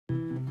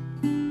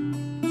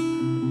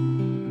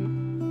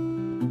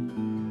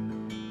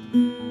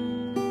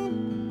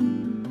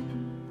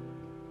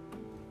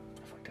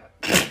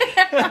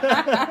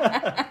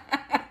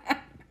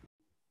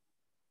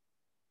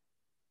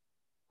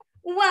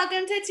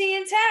Welcome to Tea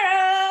and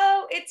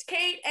Tarot. It's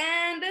Kate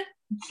and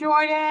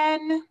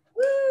Jordan.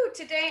 woo!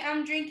 Today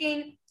I'm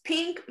drinking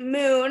Pink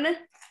Moon.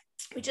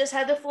 We just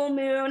had the full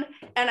moon,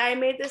 and I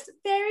made this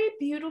very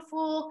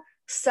beautiful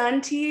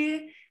sun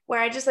tea where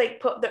I just like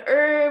put the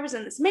herbs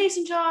in this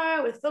mason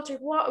jar with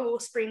filtered water,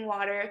 spring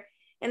water,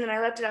 and then I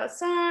left it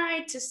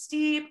outside to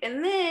steep,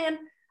 and then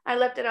I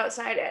left it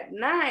outside at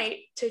night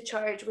to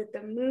charge with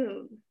the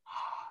moon.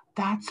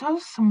 That's so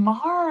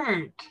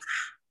smart.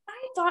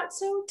 I thought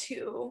so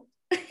too.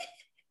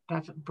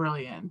 That's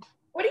brilliant.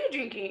 What are you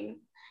drinking?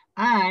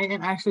 I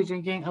am actually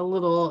drinking a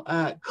little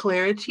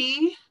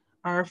Clarity,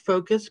 our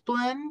focus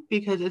blend,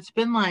 because it's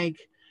been like,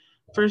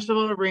 first of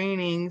all,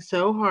 raining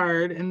so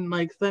hard and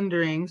like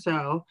thundering.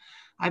 So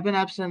I've been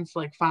up since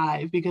like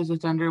 5 because the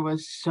thunder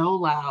was so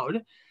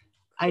loud.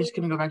 I just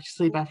couldn't go back to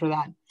sleep after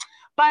that.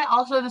 But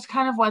also, this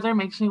kind of weather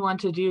makes me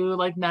want to do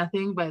like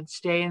nothing but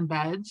stay in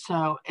bed.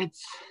 So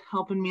it's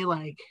helping me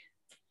like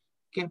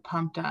get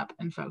pumped up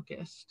and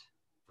focused.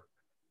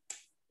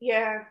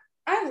 Yeah,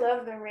 I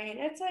love the rain.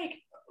 It's like,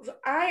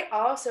 I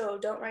also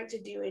don't like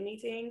to do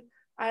anything.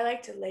 I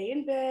like to lay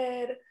in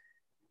bed.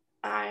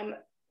 I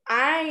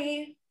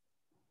I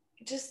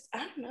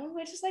don't know,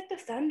 I just like the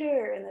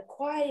thunder and the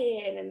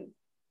quiet and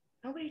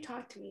nobody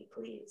talk to me,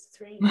 please. It's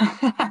raining.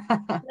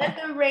 Let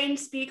the rain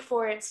speak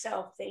for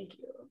itself. Thank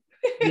you.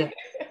 Yeah.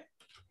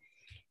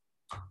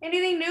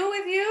 Anything new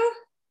with you?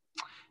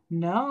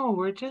 No,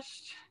 we're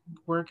just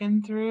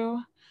working through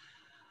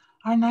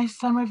our nice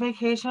summer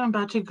vacation. I'm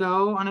about to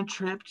go on a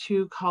trip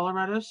to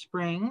Colorado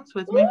Springs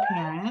with my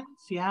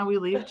parents. Yeah, we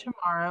leave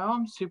tomorrow.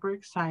 I'm super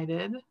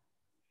excited.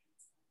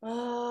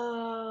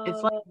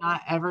 It's like Oh,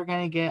 not ever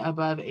going to get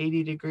above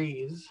 80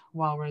 degrees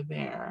while we're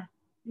there.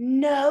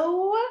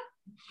 no.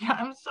 Yeah,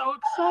 I'm so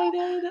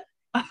excited.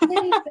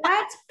 Then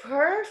that's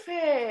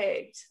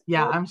perfect.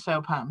 Yeah, Well, I'm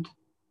so pumped.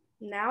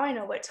 now I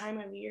know what time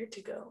of year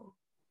to go.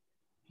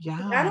 I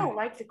Yeah. don't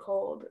like the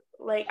cold.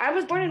 Like, I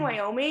was born in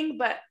Wyoming,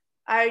 but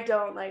I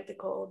don't like the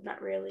cold.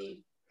 Not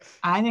really.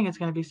 I think it's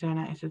going to be so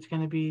nice. It's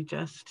going to be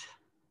just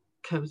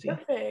cozy.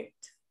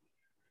 Perfect.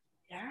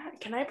 Yeah.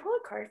 Can I pull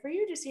a card for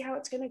you to see how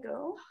it's going to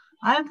go?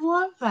 I'd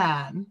love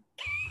that.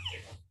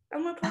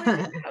 I'm going to pull it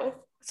right now.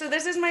 So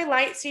this is my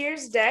Light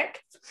Seers deck.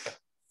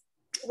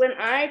 When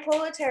I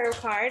pull a tarot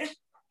card,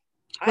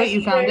 Wait,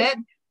 you found it?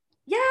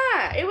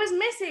 Yeah, it was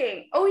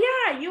missing. Oh,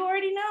 yeah, you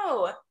already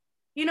know.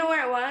 You know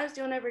where it was?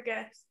 You'll never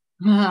guess.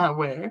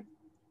 Where?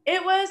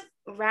 It was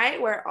right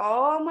where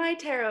all my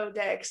tarot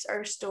decks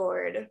are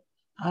stored.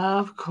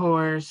 Of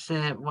course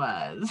it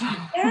was.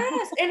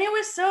 Yes, and it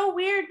was so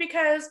weird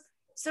because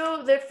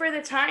for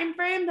the time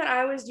frame that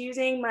I was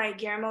using my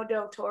Guillermo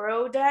del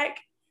Toro deck,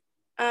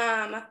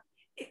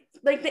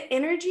 like the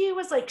energy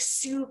was like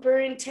super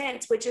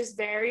intense, which is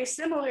very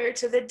similar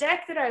to the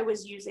deck that I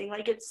was using.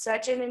 Like it's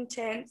such an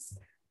intense,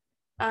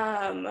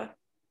 um,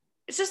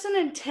 it's just an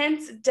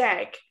intense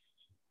deck,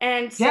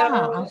 and Yeah,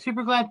 I'm so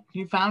super glad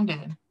you found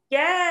it.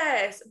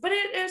 yes, but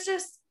it was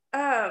just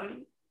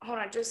hold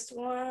on, just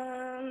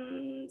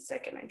 1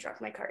 second. I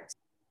dropped my cards.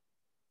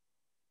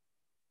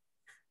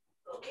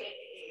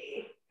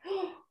 Okay.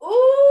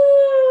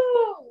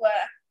 Ooh.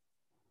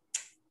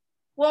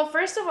 Well,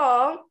 first of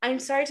all, I'm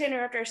sorry to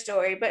interrupt our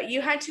story, but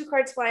you had 2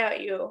 cards fly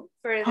out you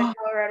for the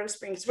Colorado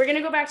Springs. We're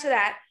gonna go back to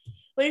that.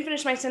 Let me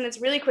finish my sentence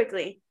really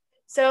quickly.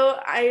 So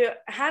I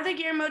had the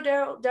Guillermo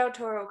del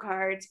Toro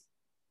cards,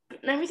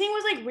 and everything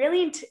was like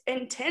really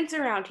intense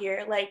around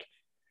here. Like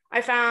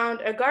I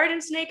found a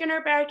garden snake in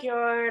our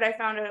backyard. I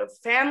found a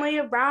family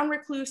of brown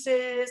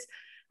recluses.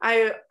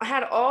 I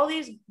had all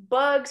these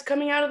bugs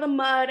coming out of the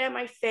mud at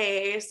my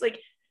face. Like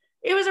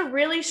it was a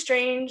really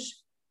strange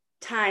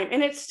time.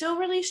 And it's still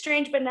really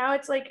strange, but now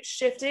it's like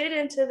shifted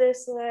into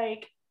this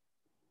like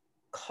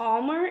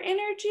calmer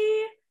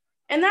energy.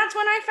 And that's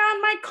when I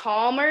found my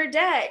calmer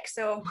deck.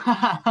 So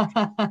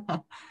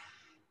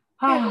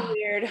kind of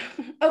weird.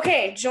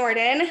 Okay,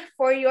 Jordan,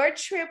 for your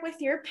trip with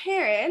your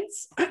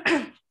parents,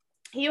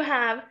 you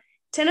have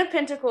 10 of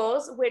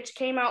Pentacles, which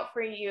came out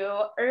for you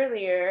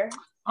earlier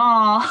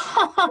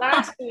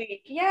last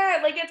week. Yeah,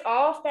 like it's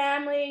all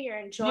family. You're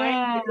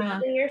enjoying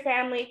your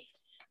family.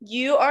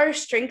 You are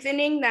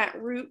strengthening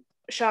that root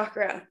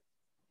chakra.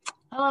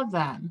 I love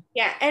that.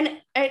 Yeah,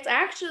 and it's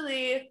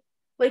actually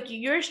like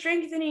you're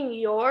strengthening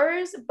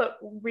yours, but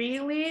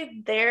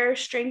really they're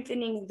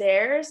strengthening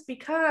theirs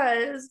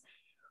because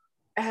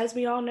as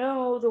we all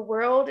know, the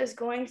world is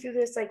going through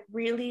this like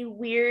really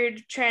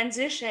weird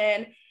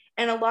transition.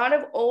 And a lot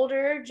of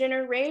older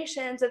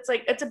generations, it's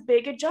a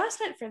big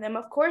adjustment for them.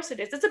 Of course it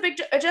is. It's a big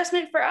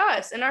adjustment for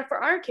us and for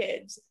our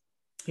kids.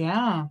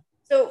 Yeah.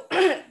 So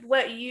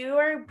what you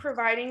are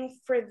providing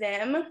for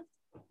them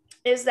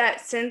is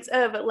that sense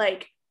of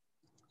like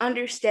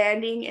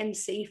understanding and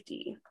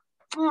safety.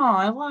 Oh,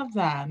 I love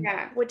that.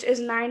 Yeah, which is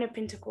 9 of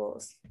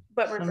Pentacles,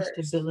 but some reversed.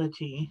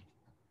 stability.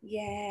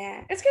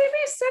 Yeah, it's gonna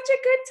be such a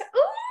good time.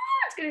 Oh,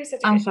 it's gonna be such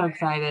a I'm good so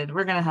excited.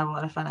 We're gonna have a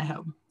lot of fun, I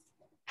hope.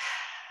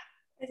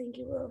 I think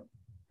you will.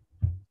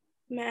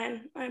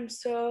 Man, I'm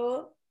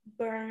so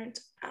burnt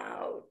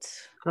out.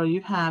 Girl,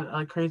 you've had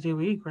a crazy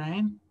week,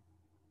 right?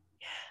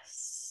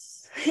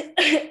 Yes.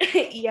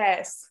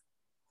 Yes.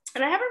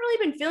 And I haven't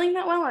really been feeling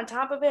that well on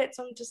top of it.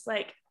 So I'm just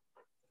like,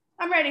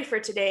 I'm ready for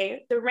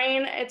today. The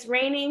rain, it's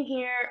raining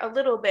here a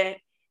little bit.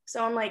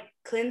 So I'm like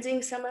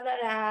cleansing some of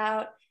that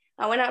out.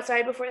 I went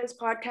outside before this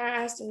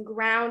podcast and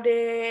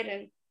grounded,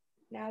 and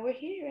now we're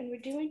here and we're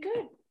doing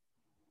good.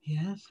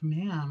 Yes,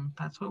 ma'am.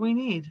 That's what we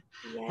need.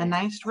 A Yes,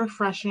 nice,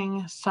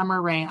 refreshing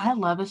summer rain. I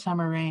love a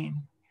summer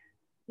rain.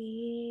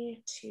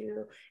 me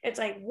too. It's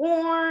like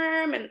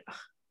warm and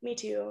me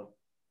too.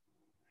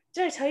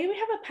 Did I tell you we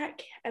have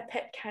a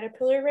pet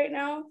caterpillar right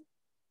now?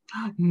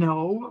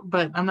 No,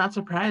 but I'm not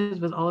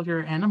surprised with all of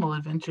your animal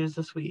adventures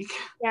this week.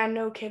 Yeah,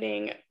 no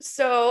kidding.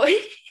 So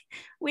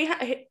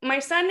my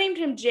son named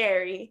him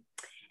Jerry,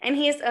 and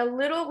he's a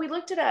little. We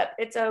looked it up.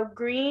 It's a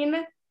green,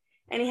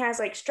 and he has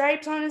like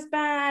stripes on his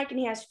back, and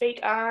he has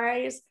fake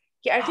eyes.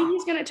 Yeah, I think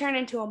he's gonna turn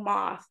into a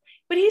moth,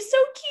 but he's so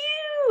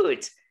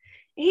cute.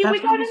 We That's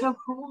got gonna be him. so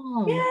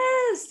cool.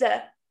 Yes,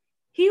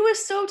 he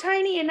was so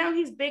tiny, and now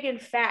he's big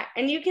and fat.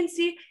 And you can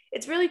see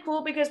it's really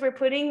cool because we're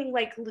putting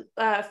like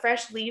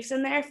fresh leaves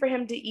in there for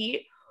him to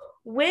eat.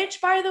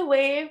 Which, by the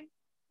way,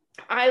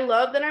 I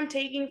love that I'm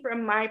taking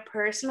from my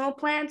personal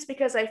plants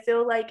because I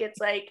feel like it's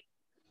like,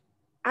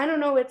 I don't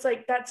know, it's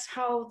like that's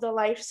how the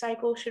life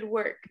cycle should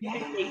work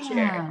in nature.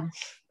 Yeah.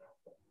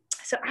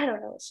 So I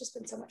don't know, it's just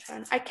been so much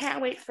fun. I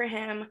can't wait for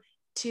him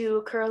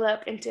to curl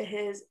up into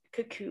his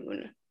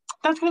cocoon.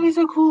 That's gonna be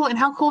so cool. And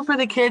how cool for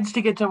the kids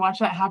to get to watch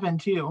that happen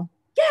too.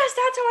 Yes,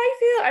 that's how I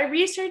feel. I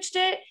researched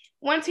it.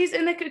 Once he's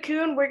in the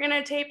cocoon, we're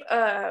gonna tape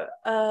what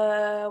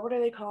are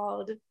they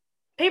called?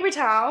 Paper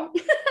towel.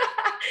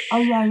 Oh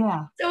yeah,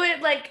 yeah. So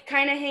it like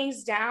kind of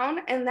hangs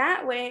down, and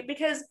that way,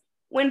 because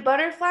when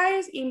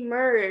butterflies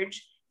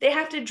emerge, they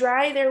have to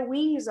dry their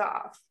wings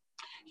off.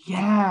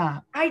 Yeah.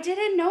 I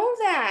didn't know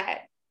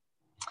that.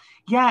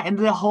 Yeah. And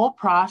the whole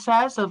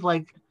process of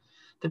like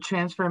the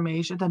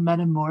transformation, the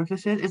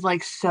metamorphosis is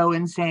like so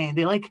insane.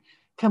 They like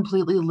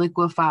completely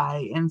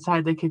liquefy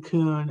inside the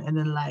cocoon and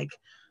then like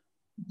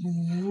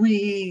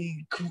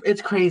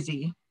it's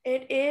crazy.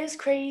 It is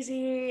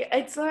crazy.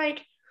 It's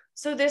like,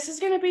 so this is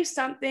going to be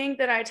something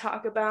that I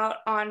talk about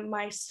on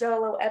my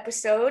solo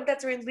episode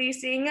that's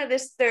releasing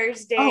this Oh,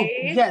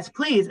 Thursday. yes,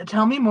 please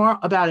tell me more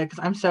about it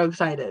because I'm so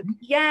excited.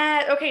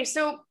 Yeah. Okay.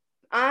 So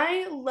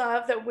I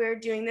love that we're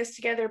doing this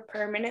together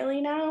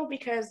permanently now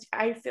because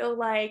I feel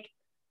like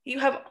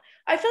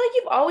I feel like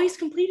you've always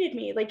completed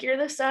me. Like you're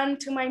the sun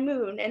to my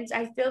moon. And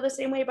I feel the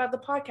same way about the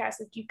podcast.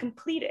 Like you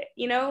complete it,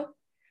 you know?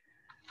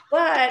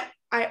 But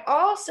I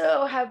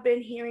also have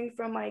been hearing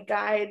from my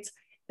guides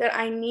that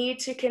I need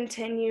to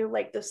continue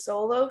like the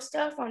solo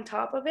stuff on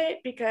top of it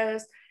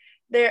because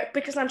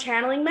I'm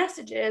channeling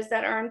messages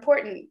that are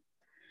important.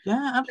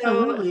 Yeah, So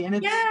absolutely. And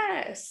it's,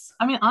 yes.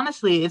 I mean,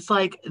 honestly, it's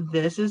like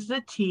this is the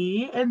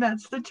tea and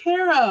that's the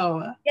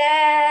tarot.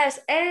 Yes.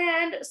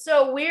 And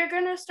so we're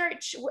gonna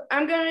start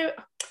I'm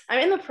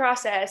in the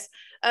process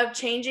of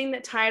changing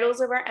the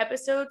titles of our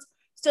episodes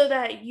so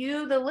that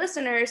you, the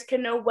listeners,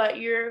 can know what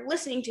you're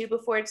listening to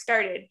before it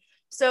started.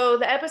 So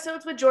the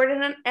episodes with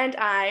Jordan and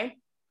I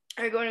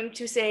are going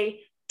to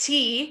say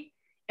T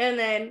and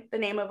then the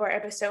name of our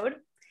episode.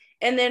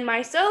 And then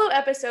my solo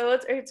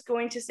episodes are it's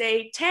going to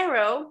say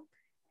tarot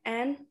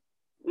and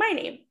my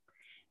name.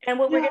 And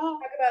what we're going to Yeah.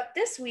 talk about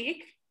this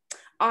week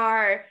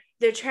are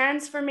the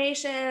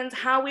transformations,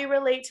 how we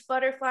relate to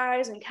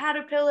butterflies and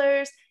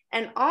caterpillars,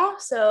 and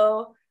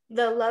also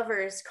the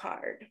lover's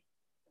card.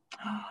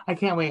 I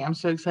can't wait. I'm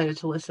so excited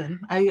to listen.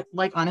 I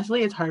like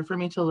honestly, it's hard for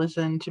me to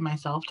listen to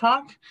myself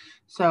talk.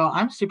 So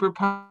I'm super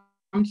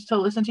pumped to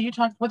listen to you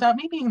talk without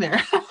me being there.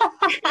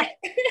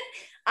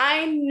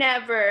 I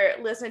never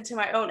listen to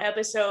my own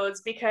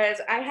episodes because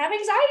I have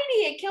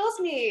anxiety. It kills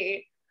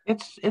me.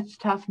 It's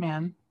tough,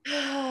 man.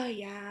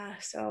 Yeah.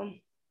 So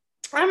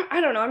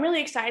I don't know. I'm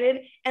really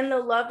excited. And the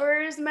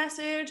lover's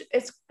message,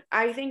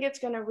 I think it's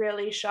gonna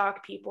really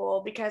shock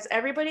people because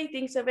everybody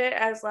thinks of it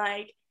as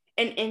like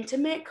an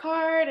intimate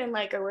card and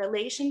like a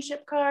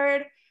relationship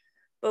card,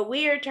 but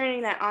we are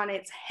turning that on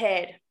its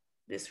head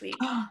this week.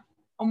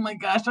 Oh my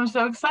gosh, I'm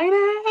so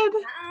excited.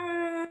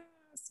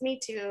 Me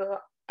too.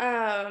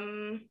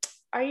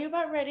 Are you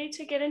about ready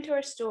to get into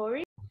our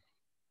story?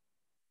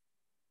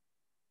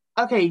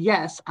 Okay,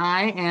 yes,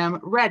 I am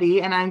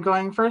ready and I'm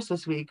going first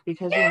this week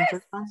because you Yes.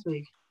 answered last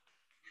week.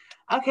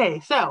 Okay,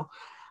 so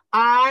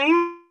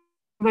I'm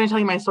going to tell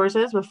you my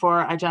sources before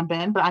I jump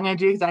in, but I'm going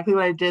to do exactly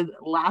what I did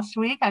last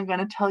week. I'm going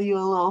to tell you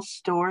a little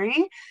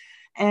story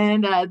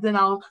and then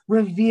I'll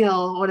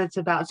reveal what it's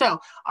about. So,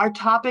 our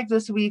topic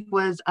this week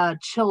was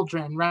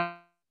children, right?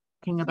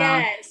 Talking about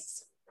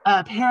Yes.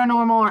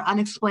 paranormal or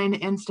unexplained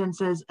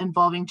instances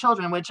involving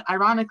children, which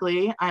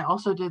ironically, I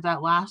also did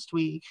that last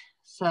week.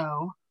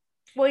 So,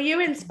 Well, you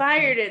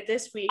inspired it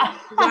this week.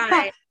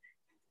 Why?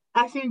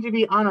 I seem to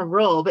be on a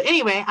roll. But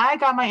anyway, I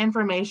got my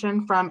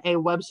information from a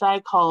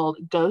website called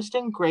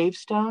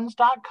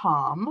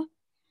ghostandgravestones.com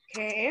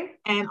Okay.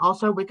 and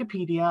also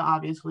Wikipedia,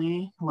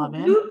 obviously. Love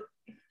it.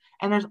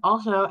 And there's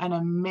also an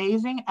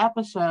amazing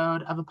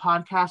episode of a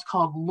podcast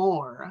called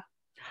Lore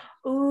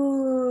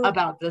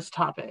about this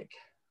topic.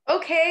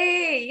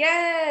 Okay,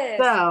 yes.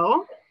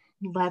 So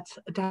let's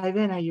dive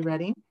in. Are you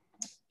ready?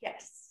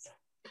 Yes.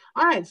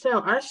 All right, so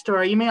our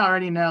story, you may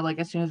already know, like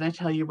as soon as I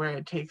tell you where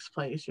it takes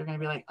place, you're going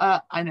to be like,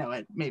 I know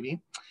it,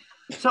 maybe.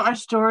 So our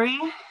story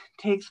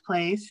takes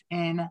place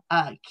in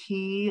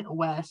Key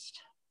West,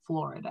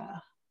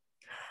 Florida.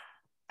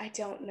 I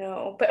don't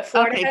know, but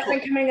Florida has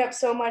been coming up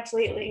so much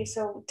lately,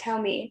 so tell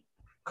me.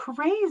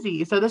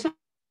 Crazy. So this is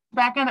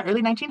back in the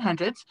early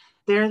 1900s.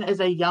 There is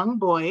a young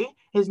boy.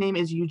 His name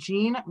is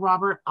Eugene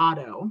Robert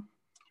Otto,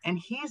 and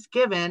he's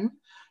given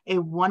a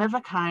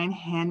one-of-a-kind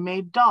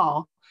handmade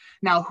doll.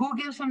 Now, who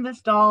gives him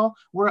this doll?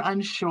 We're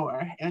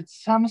unsure.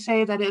 Some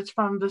say that it's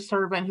from the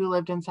servant who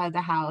lived inside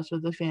the house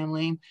with the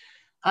family.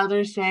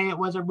 Others say it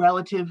was a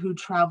relative who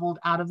traveled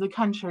out of the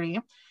country.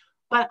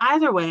 But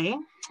either way,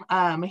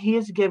 he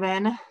is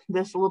given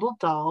this little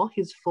doll.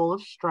 He's full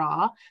of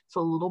straw. It's a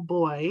little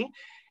boy.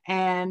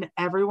 And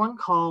everyone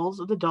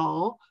calls the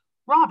doll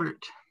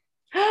Robert.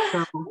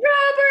 So, Robert!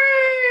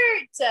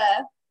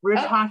 We're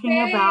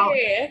talking about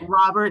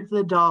Robert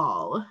the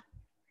doll.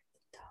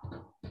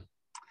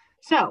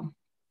 So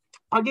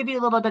I'll give you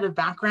a little bit of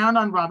background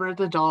on Robert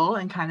the doll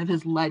and kind of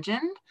his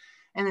legend,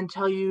 and then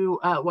tell you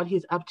what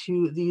he's up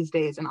to these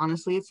days. And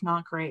honestly, it's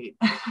not great.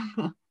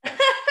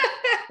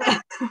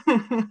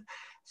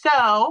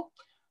 So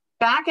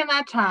back in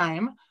that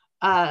time,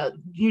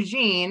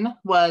 Eugene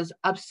was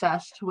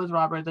obsessed with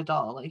Robert the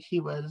doll. Like he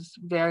was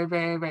very,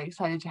 very, very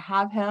excited to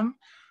have him.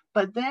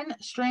 But then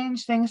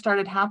strange things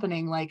started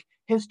happening. Like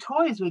his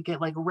toys would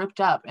get like ripped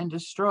up and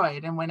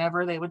destroyed. And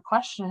whenever they would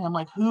question him,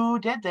 like, who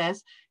did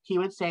this? He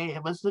would say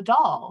it was the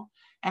doll.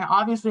 And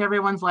obviously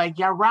everyone's like,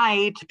 yeah,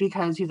 right,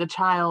 because he's a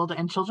child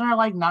and children are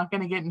like not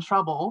going to get in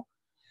trouble.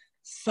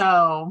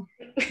 So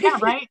yeah,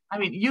 right. I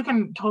mean, you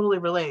can totally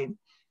relate.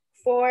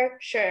 For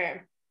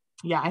sure.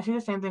 Yeah, I see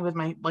the same thing with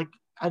my like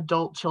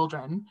adult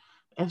children.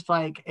 It's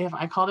like if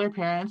I call their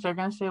parents, they're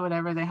gonna say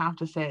whatever they have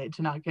to say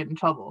to not get in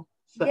trouble.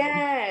 So.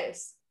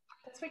 Yes,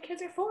 that's what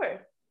kids are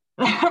for.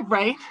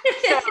 Right?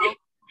 So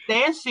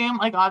they assume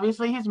like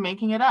obviously he's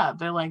making it up.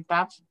 They're like,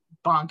 that's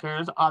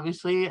bonkers.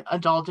 Obviously, a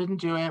doll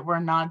didn't do it. We're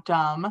not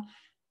dumb.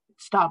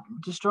 Stop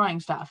destroying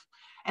stuff.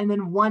 And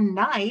then one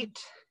night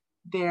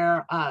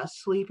they're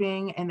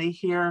sleeping and they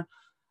hear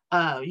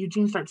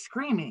Eugene start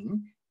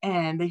screaming.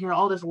 And they hear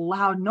all this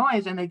loud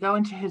noise and they go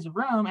into his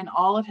room and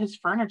all of his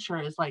furniture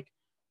is like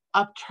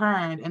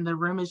upturned and the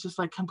room is just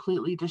like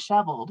completely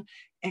disheveled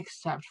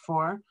except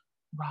for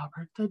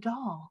Robert the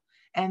doll.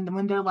 And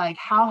when they're like,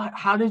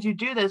 how did you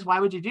do this? Why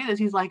would you do this?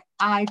 He's like,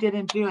 I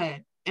didn't do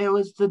it. It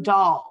was the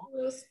doll.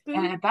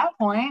 And at that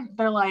point,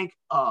 they're like,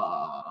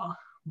 oh,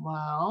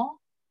 well,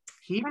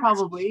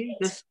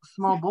 this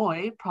small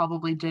boy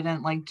probably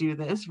didn't like do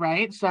this,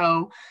 right?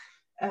 So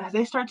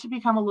they start to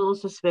become a little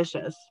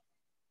suspicious.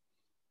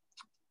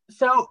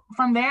 So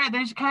from there,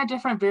 there's kind of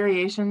different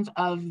variations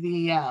of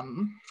the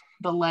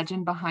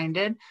legend behind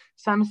it.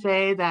 Some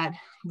say that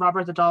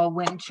Robert the doll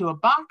went to a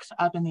box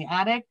up in the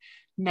attic,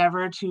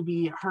 never to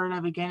be heard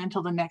of again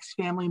until the next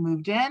family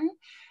moved in.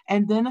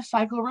 And then the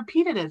cycle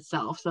repeated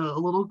itself. So a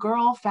little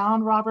girl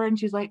found Robert and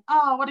she's like,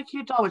 oh, what a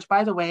cute doll. Which,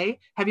 by the way,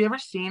 have you ever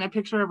seen a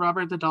picture of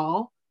Robert the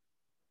doll?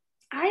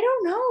 I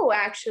don't know,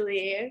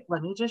 actually.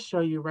 Let me just show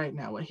you right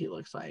now what he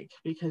looks like,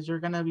 because you're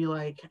going to be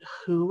like,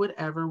 who would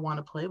ever want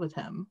to play with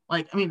him?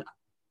 Like, I mean,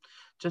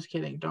 just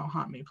kidding. Don't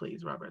haunt me,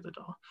 please, Robert the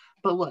doll.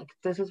 But look,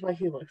 this is what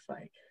he looks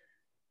like.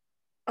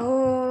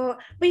 Oh,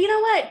 but you know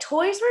what?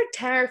 Toys were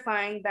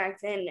terrifying back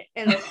then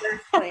in the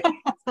first place.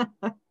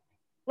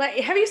 Like,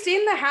 have you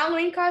seen the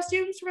Halloween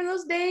costumes from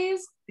those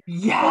days?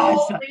 Yes.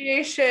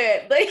 Holy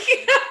shit. Like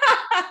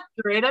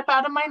straight up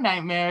out of my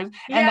nightmares.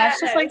 Yes. And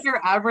that's just like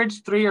your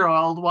average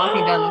 3-year-old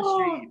walking down the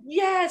street.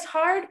 Yes,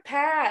 hard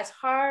pass.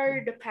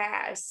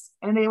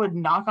 And they would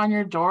knock on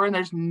your door and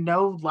there's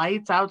no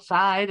lights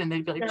outside and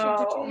they'd be like,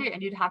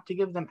 and you'd have to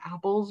give them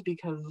apples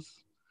because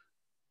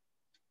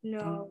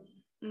no,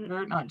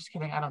 just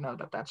kidding. I don't know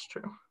that that's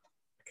true.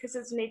 Because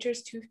it's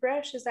nature's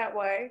toothbrush. Is that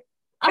why?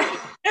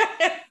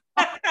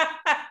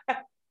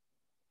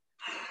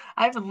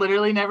 I've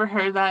literally never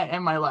heard that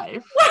in my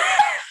life.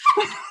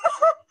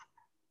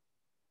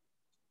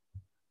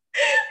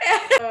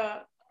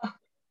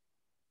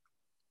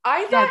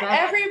 I thought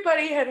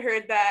everybody had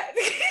heard that.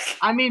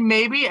 I mean,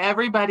 maybe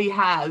everybody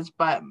has,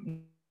 but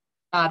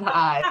not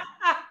I.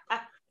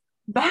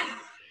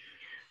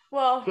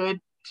 Well, good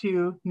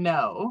to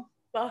know.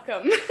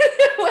 Welcome.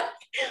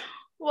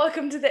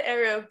 Welcome to the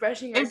era of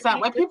brushing your teeth. Is that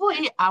why people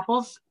eat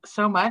apples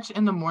so much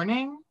in the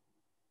morning?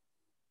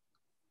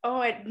 Oh,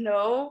 I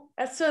know.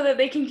 That's so that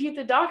they can keep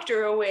the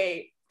doctor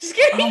away. Just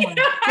kidding. Oh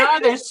my God,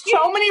 there's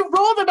so many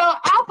rules about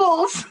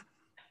apples.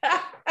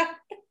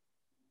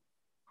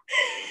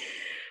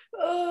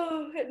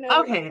 Oh, no.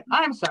 Okay,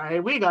 I'm sorry.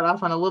 We got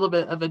off on a little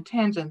bit of a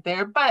tangent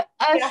there, but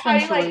essentially... how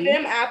you like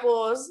them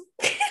apples?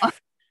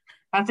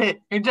 That's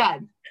it. You're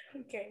done.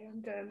 Okay,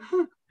 I'm done.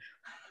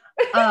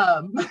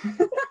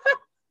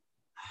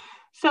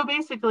 So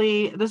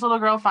basically, this little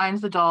girl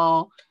finds the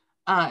doll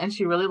and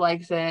she really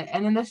likes it.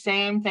 And then the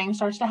same thing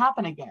starts to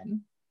happen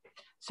again.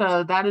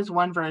 So that is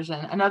one version.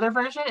 Another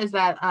version is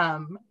that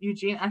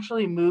Eugene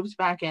actually moves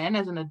back in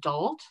as an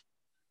adult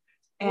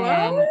What?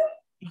 and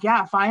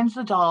yeah, finds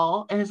the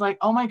doll and is like,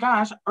 oh my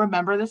gosh,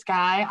 remember this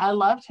guy? I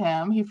loved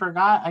him. He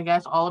forgot, I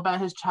guess, all about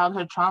his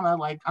childhood trauma.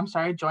 Like, I'm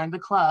sorry, joined the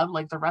club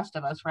like the rest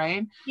of us,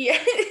 right? Yeah.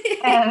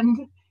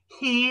 And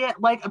he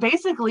like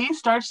basically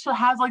starts to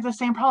have like the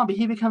same problem, but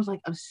he becomes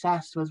like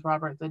obsessed with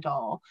Robert the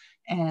doll.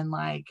 And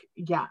like,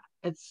 yeah,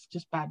 it's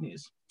just bad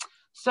news.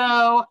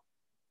 So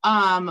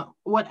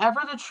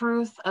whatever the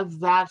truth of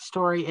that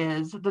story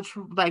is,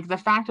 like the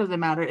fact of the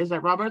matter is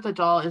that Robert the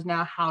doll is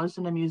now housed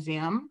in a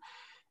museum.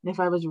 And if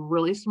I was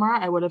really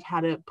smart, I would have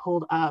had it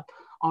pulled up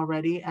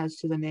already as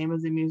to the name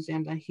of the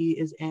museum that he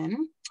is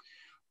in.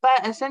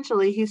 But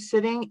essentially, he's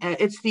sitting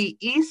it's the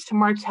East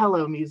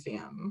Martello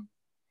Museum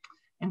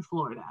in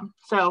Florida.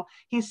 So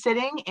he's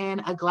sitting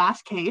in a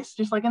glass case,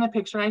 just like in the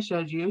picture I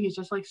showed you. He's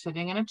just like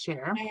sitting in a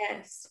chair.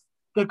 Yes.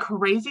 The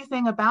crazy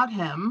thing about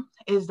him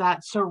is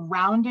that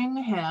surrounding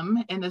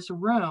him in this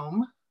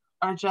room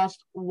are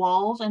just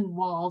walls and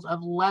walls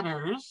of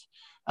letters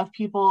of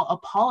people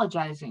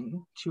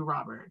apologizing to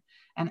Robert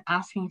and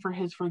asking for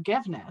his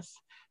forgiveness.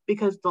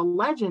 Because the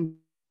legend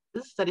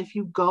is that if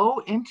you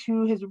go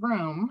into his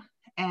room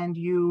and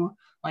you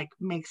like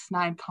make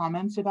snide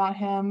comments about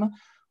him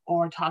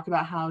or talk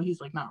about how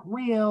he's like not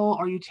real,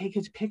 or you take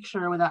his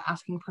picture without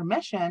asking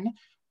permission,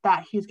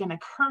 that he's going to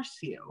curse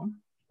you.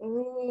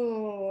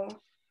 Ooh.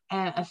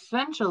 And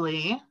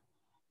essentially,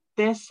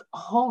 this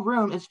whole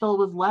room is filled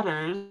with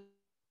letters,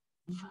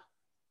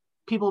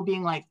 people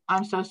being like,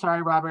 I'm so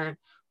sorry, Robert.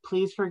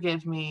 Please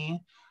forgive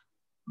me.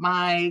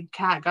 My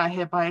cat got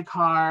hit by a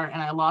car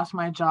and I lost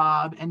my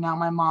job and now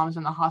my mom's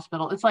in the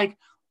hospital. It's like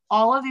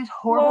all of these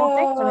horrible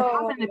things that have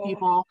happened to Whoa.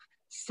 people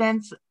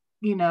since,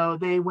 you know,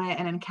 they went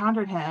and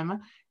encountered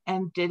him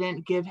and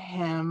didn't give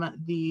him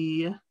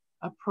the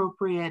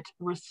appropriate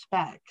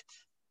respect.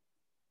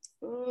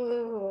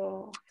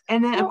 Ooh.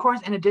 And then, of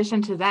course, in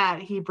addition to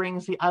that, he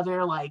brings the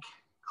other like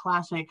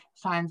classic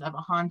signs of a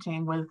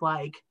haunting with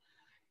like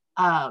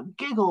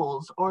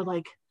giggles or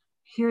like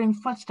hearing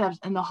footsteps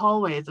in the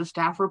hallways. The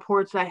staff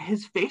reports that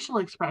his facial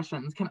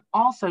expressions can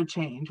also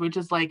change, which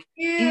is like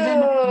even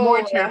more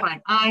Ew.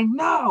 terrifying. I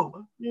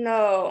know.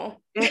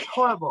 No. It's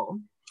horrible.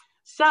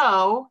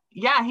 So,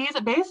 yeah, he's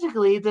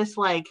basically this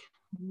like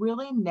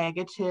really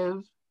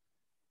negative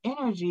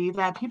energy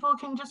that people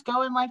can just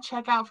go and like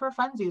check out for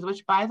funsies,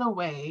 which by the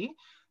way,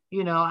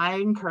 you know, I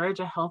encourage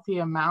a healthy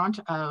amount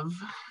of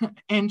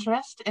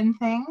interest in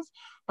things,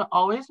 but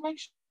always make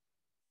sure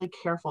you're really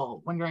careful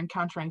when you're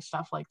encountering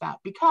stuff like that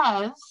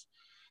because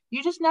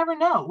you just never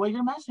know what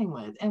you're messing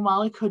with. And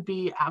while it could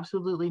be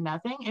absolutely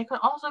nothing, it could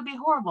also be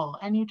horrible.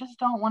 And you just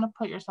don't want to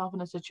put yourself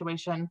in a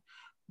situation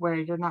where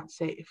you're not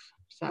safe.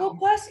 Well,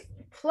 So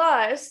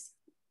plus,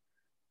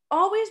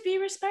 always be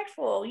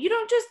respectful. You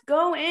don't just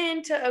go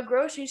into a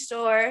grocery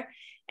store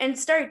and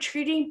start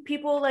treating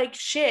people like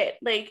shit.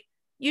 Like,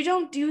 you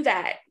don't do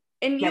that.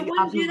 And yeah, you you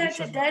wouldn't do absolutely that to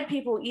shouldn't. dead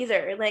people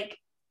either. Like,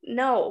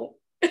 no.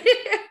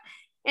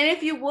 And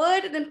if you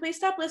would, then please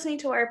stop listening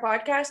to our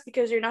podcast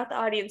because you're not the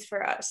audience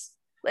for us.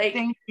 Like,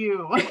 Thank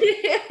you.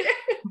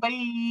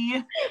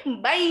 Bye.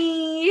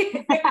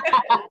 bye.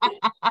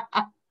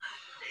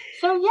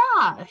 So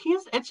yeah,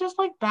 it's just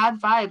like bad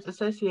vibes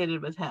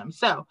associated with him.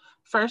 So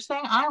first thing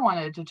I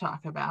wanted to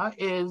talk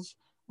about is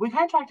we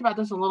kind of talked about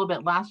this a little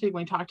bit last week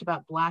when we talked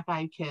about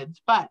black-eyed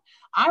kids, but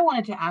I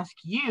wanted to ask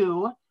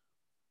you,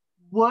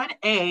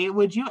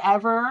 would you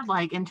ever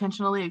like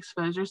intentionally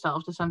expose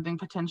yourself to something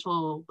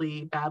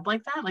potentially bad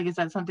like that? Like, is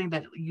that something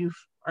that you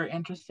are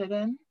interested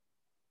in?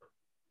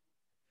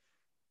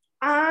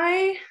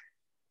 I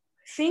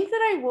think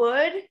that I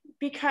would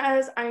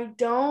because I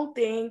don't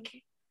think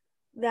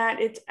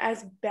that it's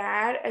as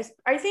bad as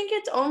I think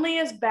it's only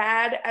as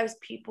bad as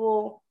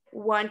people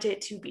want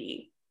it to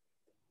be.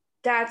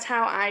 That's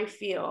how I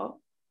feel.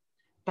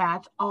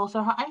 That's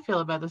also how I feel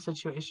about the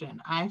situation.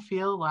 I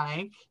feel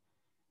like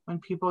when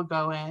people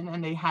go in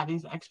and they have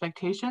these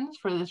expectations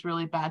for this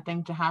really bad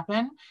thing to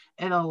happen,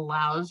 it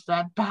allows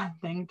that bad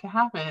thing to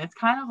happen. It's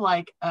kind of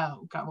like,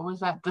 oh God, what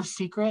was that? The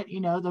Secret, you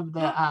know,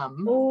 the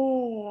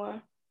Oh,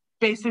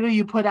 basically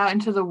you put out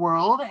into the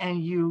world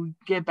and you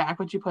get back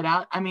what you put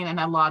out. I mean, in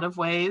a lot of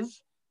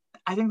ways,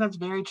 I think that's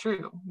very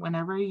true.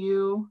 Whenever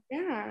you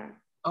yeah.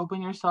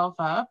 open yourself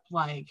up,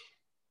 like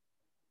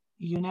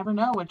you never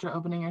know what you're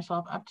opening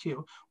yourself up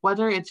to,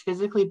 whether it's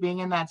physically being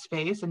in that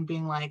space and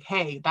being like,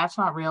 hey, that's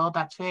not real,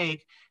 that's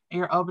fake.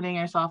 You're opening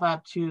yourself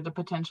up to the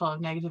potential of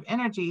negative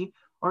energy,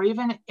 or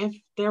even if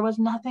there was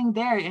nothing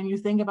there and you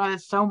think about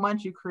it so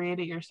much, you create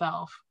it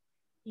yourself.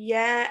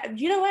 Yeah,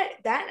 you know what?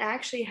 That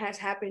actually has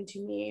happened to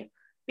me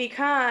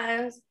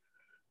because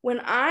when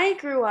I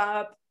grew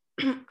up,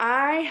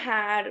 I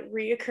had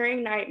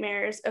reoccurring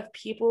nightmares of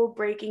people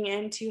breaking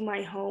into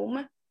my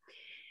home.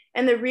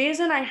 And the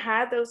reason I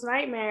had those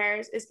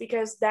nightmares is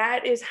because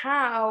that is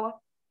how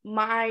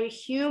my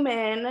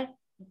human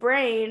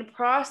brain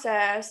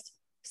processed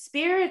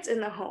spirits in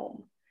the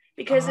home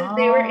because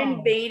they were Oh.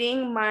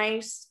 invading my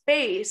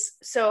space.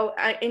 So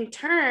in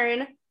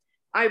turn,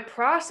 I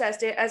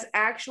processed it as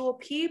actual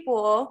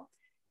people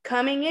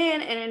coming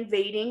in and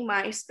invading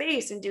my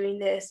space and doing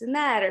this and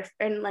that,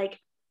 and like,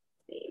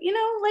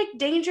 like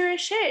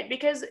dangerous shit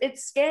because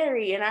it's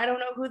scary and I don't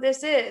know who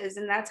this is.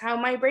 And that's how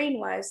my brain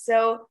was.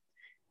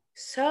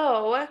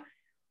 So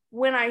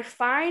when I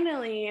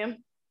finally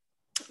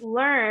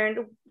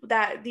learned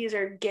that these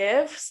are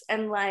gifts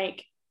and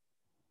like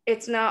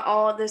it's not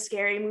all the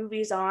scary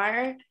movies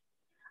are,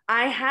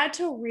 I had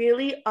to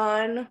really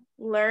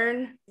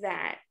unlearn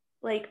that,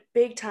 like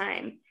big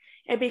time.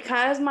 And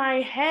because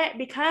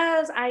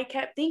I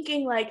kept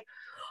thinking like,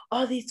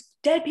 oh, these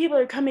dead people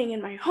are coming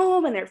in my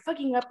home and they're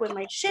fucking up with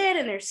my shit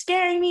and they're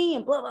scaring me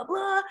and blah blah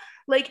blah,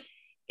 like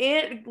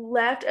it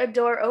left a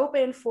door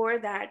open for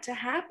that to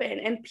happen.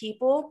 And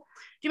people,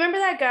 do you remember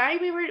that guy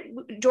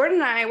Jordan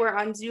and I were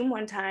on Zoom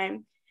one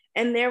time,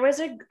 and there was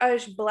a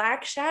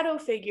black shadow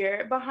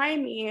figure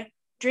behind me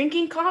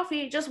drinking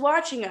coffee just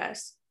watching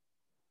us.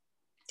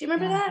 Do you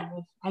remember Yeah,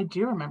 that? I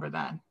do remember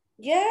that.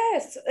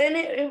 Yes.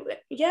 And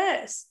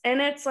yes.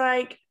 And it's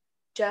like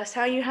just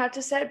how you have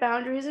to set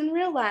boundaries in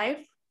real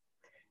life,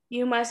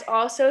 you must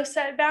also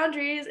set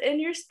boundaries in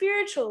your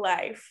spiritual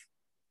life.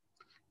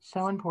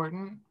 So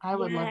important. I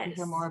would love to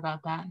hear more Yes.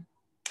 about that.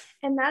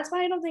 And that's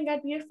why I don't think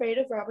I'd be afraid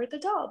of Robert the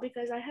doll,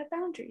 because I have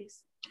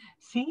boundaries.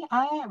 See,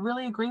 I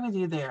really agree with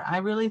you there. I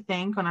really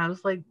think when I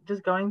was like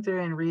just going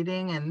through and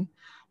reading and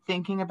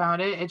thinking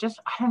about it, it just,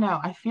 I don't know,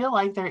 I feel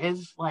like there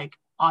is like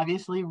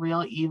obviously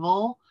real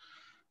evil,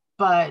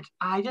 but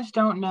I just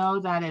don't know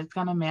that it's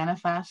going to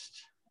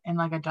manifest in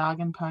like a dog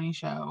and pony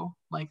show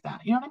like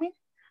that. You know what I mean?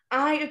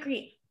 I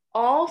agree.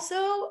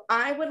 Also,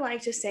 I would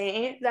like to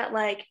say that,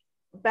 like,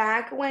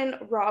 back when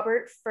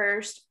Robert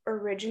first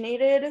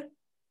originated,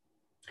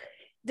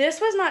 this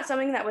was not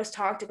something that was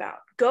talked about.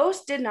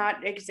 Ghosts did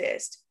not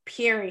exist,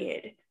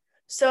 period.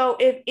 So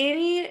if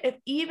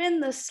even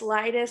the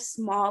slightest,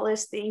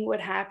 smallest thing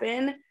would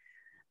happen,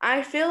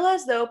 I feel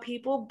as though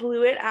people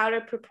blew it out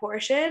of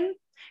proportion.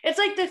 It's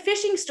like the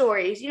fishing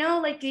stories,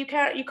 like you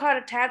caught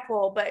a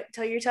tadpole, but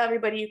you tell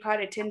everybody you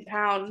caught a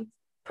 10-pound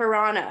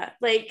piranha.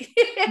 Like,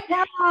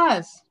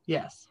 Yes.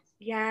 Yes.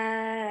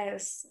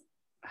 yes,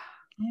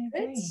 I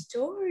good agree.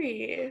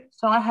 story.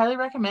 So I highly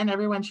recommend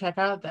everyone check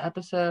out the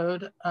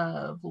episode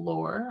of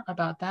Lore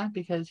about that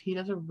because he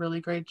does a really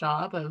great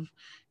job of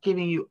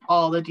giving you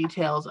all the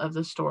details of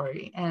the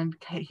story, and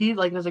he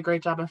like does a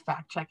great job of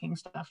fact checking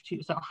stuff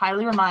too. So I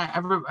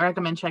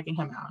recommend checking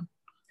him out.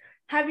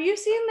 Have you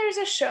seen there's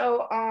a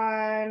show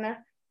on,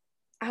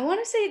 I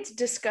want to say it's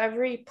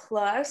Discovery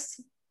Plus,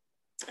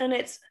 and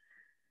it's,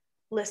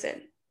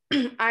 listen,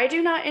 I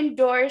do not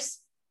endorse,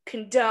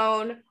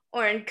 condone,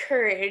 or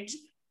encourage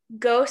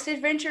ghost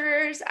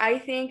adventurers. I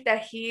think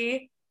that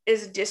he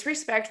is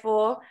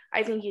disrespectful.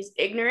 I think he's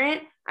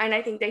ignorant. And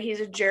I think that he's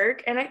a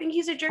jerk. And I think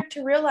he's a jerk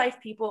to real life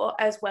people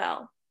as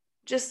well.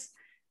 Just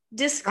Right?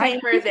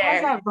 disclaimer He has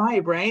there. that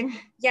vibe, right?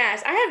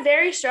 Yes, I have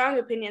very strong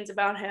opinions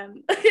about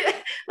him.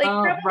 Like,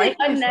 probably Rightfully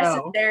so.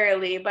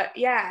 unnecessarily, but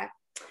yeah.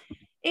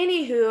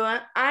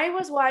 Anywho, I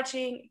was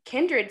watching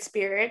Kindred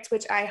Spirits,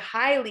 which I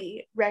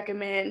highly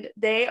recommend.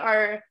 They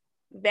are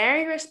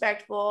very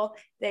respectful.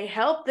 They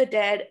help the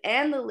dead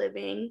and the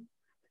living.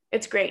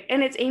 It's great.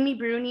 And it's Amy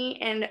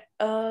Bruni and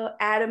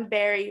Adam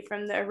Berry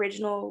from the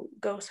original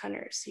Ghost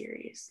Hunter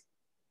series.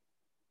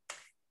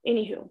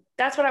 Anywho,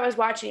 that's what I was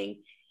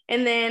watching.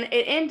 And then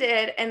it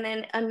ended, and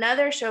then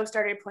another show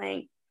started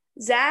playing.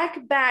 Zach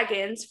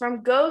Baggins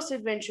from Ghost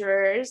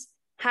Adventurers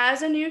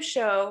has a new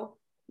show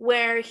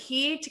where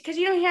because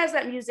he has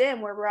that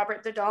museum where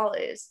Robert the doll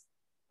is.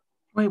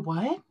 Wait,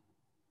 what?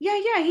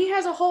 Yeah, he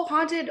has a whole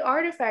haunted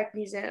artifact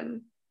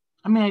museum.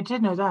 I mean, I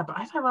did know that, but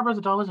I thought Robert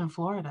the Doll was in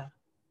Florida.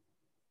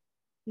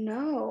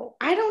 No,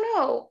 I don't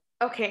know.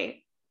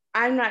 Okay,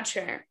 I'm not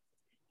sure.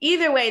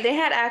 Either way, they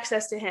had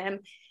access to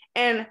him,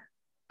 and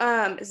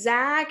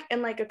Zach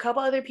and like a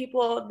couple other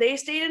people, they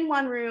stayed in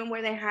one room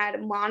where they had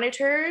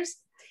monitors,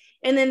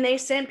 and then they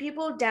sent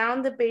people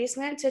down the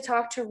basement to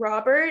talk to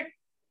Robert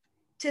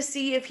to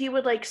see if he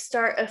would like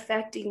start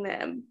affecting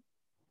them.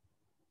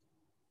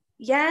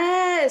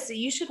 Yes,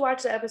 you should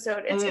watch the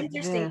episode. It's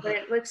interesting, Ugh. but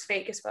it looks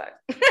fake as fuck.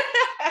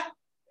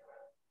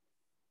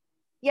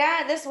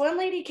 Yeah, this one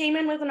lady came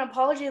in with an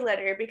apology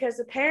letter because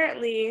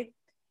apparently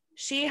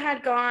she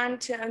had gone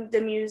to the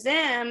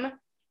museum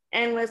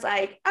and was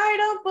like, I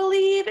don't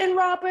believe in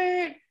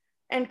Robert,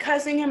 and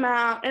cussing him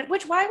out. And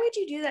why would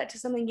you do that to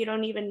something you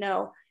don't even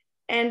know?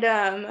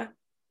 And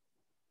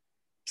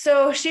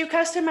so she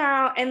cussed him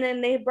out, and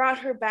then they brought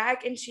her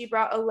back, and she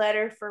brought a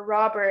letter for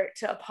Robert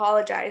to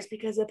apologize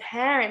because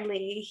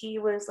apparently he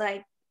was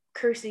like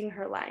cursing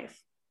her life.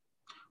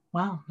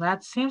 Wow,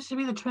 that seems to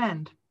be the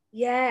trend.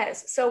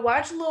 Yes. So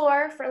watch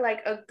Lore for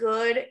like a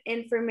good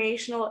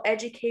informational,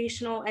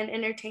 educational, and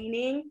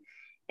entertaining.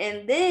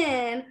 And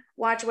then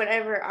watch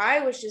whatever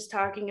I was just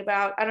talking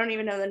about. I don't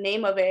even know the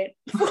name of it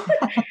for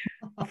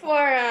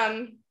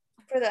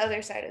for the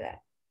other side of that.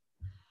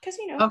 because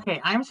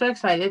Okay, I'm so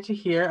excited to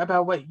hear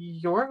about what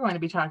you're going to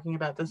be talking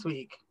about this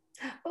week.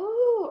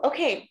 Oh,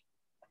 okay.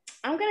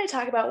 I'm going to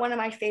talk about one of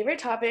my favorite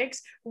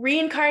topics,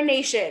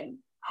 reincarnation.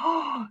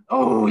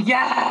 Oh,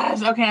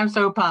 yes. Okay, I'm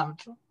so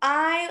pumped.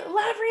 I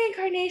love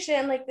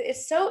reincarnation. Like,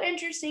 it's so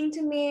interesting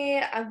to me.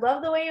 I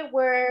love the way it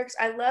works.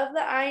 Of I love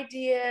the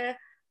idea.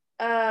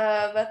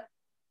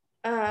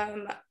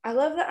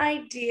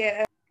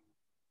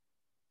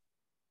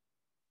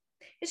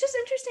 It's just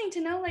interesting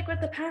to know like what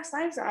the past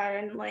lives are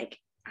and like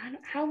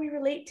how we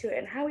relate to it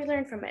and how we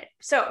learn from it.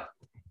 So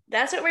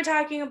that's what we're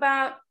talking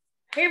about.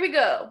 Here we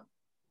go.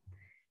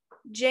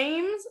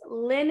 James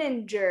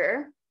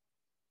Linenger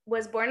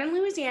was born in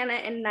Louisiana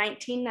in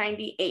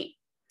 1998.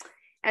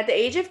 At the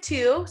age of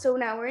 2, so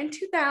now we're in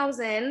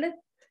 2000,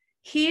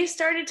 he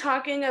started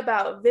talking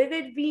about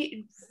vivid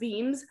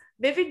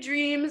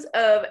dreams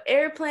of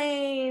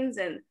airplanes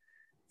and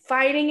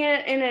fighting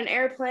it in an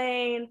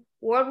airplane,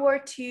 World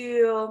War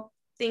II,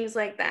 things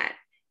like that.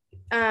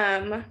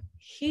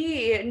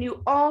 He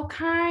knew all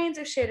kinds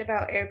of shit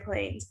about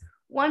airplanes.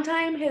 One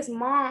time, his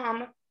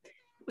mom,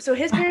 so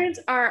his parents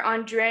are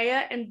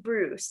Andrea and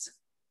Bruce.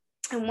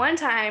 And one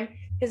time,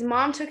 his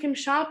mom took him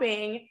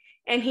shopping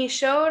and she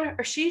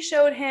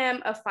showed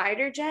him a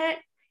fighter jet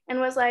and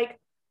was like,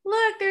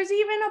 look, there's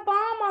even a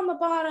bomb on the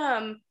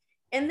bottom.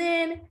 And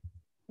then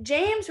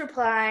James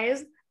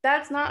replies,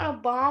 that's not a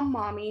bomb,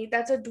 mommy.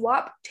 That's a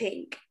DWAP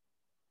tank.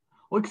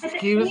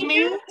 Excuse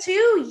me?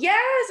 2.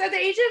 Yes, at the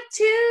age of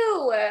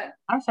 2.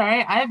 I'm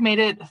sorry. I've made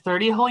it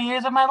 30 whole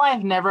years of my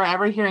life never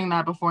ever hearing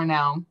that before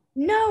now.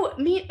 No,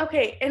 me,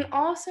 okay. And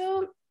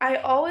also, I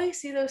always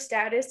see those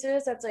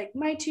statuses that's like,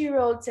 my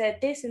 2-year-old said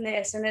this and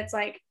this. And it's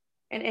like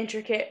an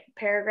intricate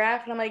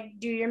paragraph. And I'm like,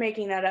 dude, you're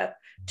making that up.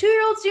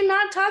 2-year-olds do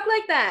not talk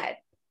like that.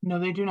 No,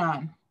 they do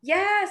not.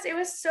 Yes, it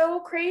was so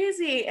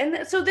crazy.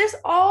 And so this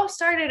all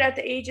started at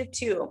the age of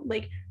 2.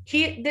 Like,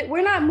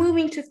 we're not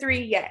moving to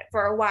 3 yet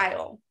for a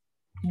while.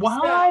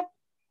 What? So,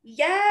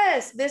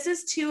 yes, this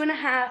is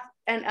 2.5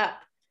 and up.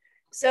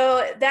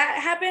 So that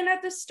happened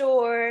at the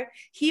store.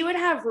 He would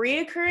have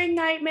reoccurring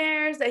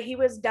nightmares that he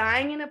was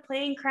dying in a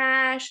plane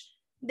crash.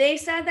 They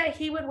said that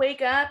he would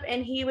wake up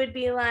and he would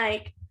be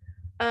like,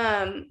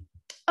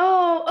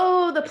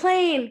 oh, the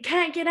plane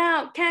can't get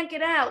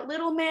out.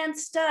 Little man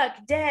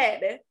stuck,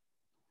 dead.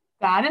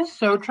 That is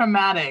so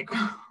traumatic.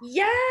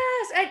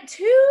 Yes, at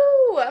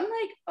 2. I'm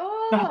like,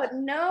 oh,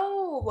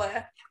 no.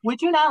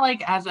 Would you not,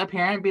 like, as a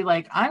parent, be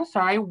like, I'm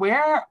sorry,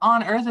 where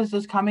on earth is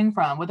this coming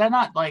from? Would that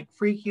not, like,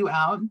 freak you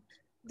out?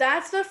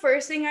 That's the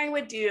first thing I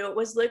would do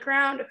was look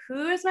around.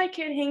 Who is my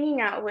kid hanging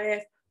out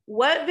with?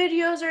 What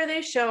videos are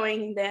they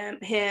showing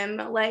him?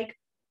 Like,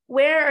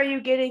 where are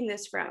you getting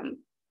this from?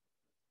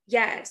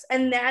 Yes.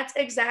 And that's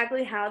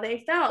exactly how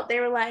they felt. They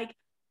were like,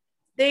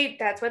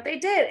 that's what they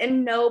did.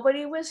 And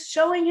nobody was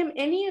showing him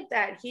any of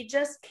that. He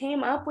just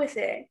came up with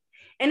it.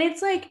 And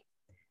it's like,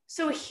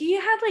 so he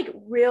had like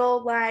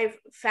real live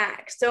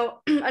facts.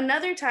 So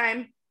another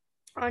time,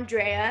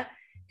 Andrea,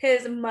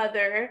 his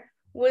mother,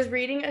 was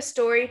reading a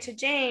story to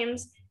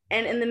James.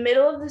 And in the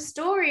middle of the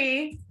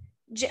story,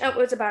 it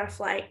was about a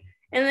flight.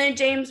 And then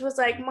James was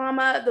like,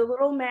 Mama, the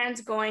little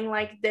man's going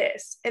like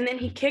this. And then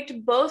he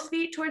kicked both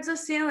feet towards the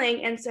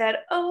ceiling and said,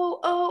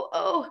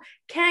 oh,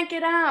 can't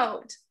get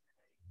out.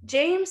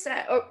 James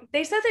said, or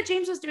they said that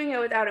James was doing it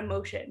without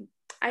emotion.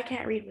 I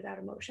can't read without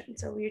emotion,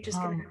 so we're just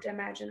gonna have to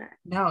imagine that.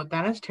 No,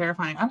 that is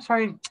terrifying. I'm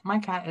sorry, my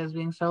cat is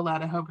being so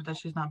loud. I hope that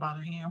she's not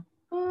bothering you.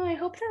 Oh, I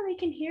hope that we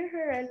can hear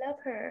her. I love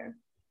her.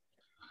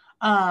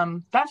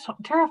 That's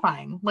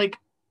terrifying. Like,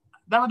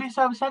 that would be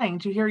so upsetting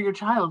to hear your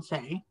child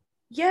say.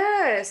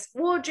 Yes.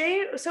 Well,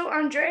 so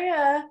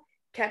Andrea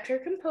kept her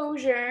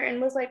composure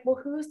and was like, well,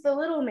 who's the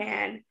little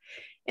man?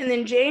 And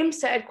then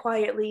James said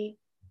quietly,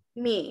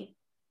 me.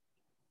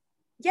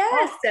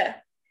 Yes. Oh,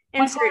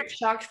 insert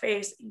shocked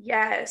face.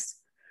 Yes.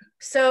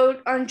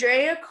 So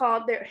Andrea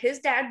called his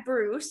dad,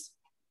 Bruce,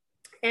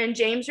 and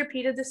James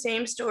repeated the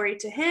same story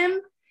to him.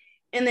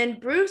 And then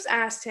Bruce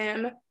asked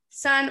him,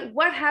 son,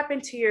 what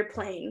happened to your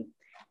plane?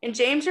 And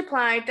James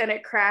replied that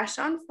it crashed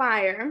on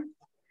fire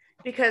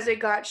because it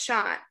got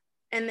shot.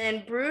 And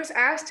then Bruce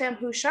asked him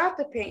who shot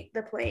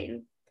the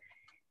plane.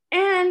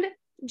 And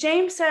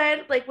James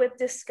said, like with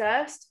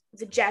disgust,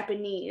 the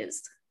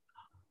Japanese.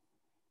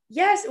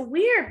 Yes,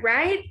 weird,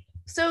 right?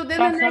 So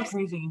then that's so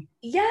crazy.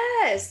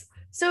 Yes.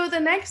 So the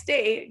next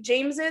day,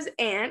 James's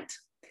aunt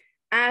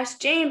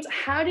asked James,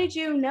 how did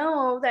you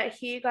know that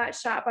he got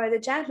shot by the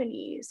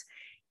Japanese?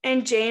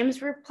 And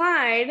James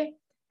replied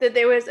that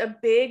there was a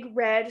big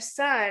red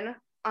sun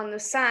on the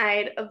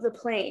side of the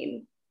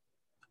plane.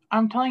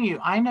 I'm telling you,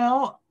 I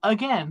know,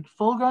 again,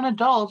 full-grown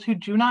adults who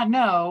do not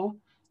know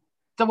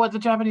what the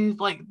Japanese,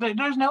 like,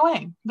 there's no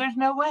way. There's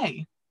no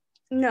way.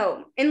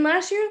 No,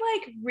 unless you're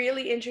like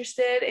really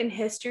interested in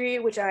history,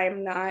 which I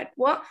am not.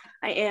 Well,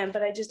 I am,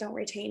 but I just don't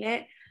retain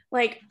it.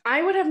 Like,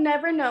 I would have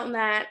never known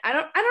that. I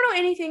don't know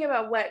anything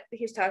about what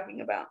he's talking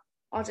about.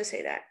 I'll just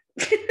say that.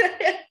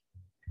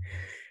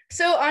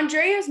 So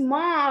Andrea's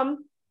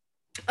mom,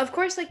 of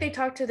course, like they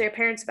talked to their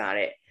parents about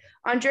it.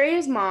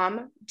 Andrea's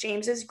mom,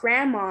 James's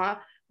grandma,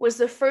 was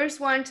the first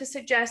one to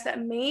suggest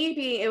that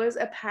maybe it was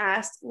a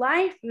past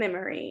life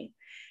memory.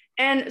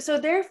 And so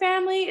their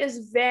family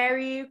is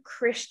very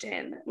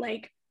Christian,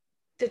 like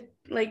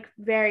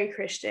very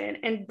Christian.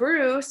 And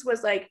Bruce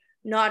was like,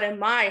 not in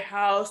my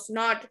house,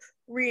 not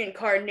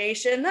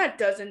reincarnation, that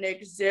doesn't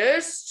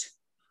exist.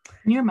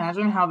 Can you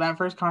imagine how that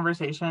first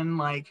conversation,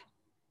 like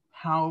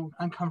how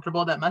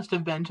uncomfortable that must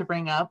have been to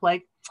bring up?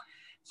 Like,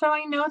 so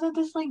I know that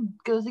this like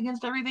goes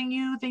against everything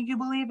you think you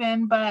believe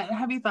in, but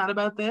have you thought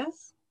about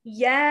this?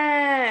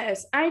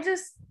 Yes, I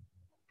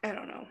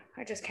don't know.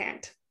 I just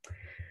can't.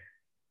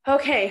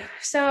 Okay,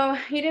 so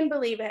he didn't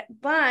believe it,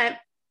 but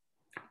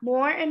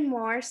more and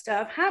more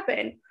stuff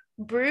happened.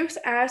 Bruce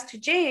asked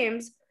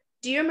James,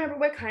 do you remember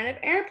what kind of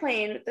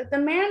airplane that the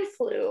man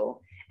flew?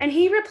 And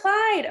he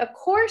replied, a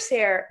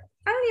Corsair.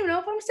 I don't even know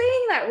if I'm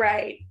saying that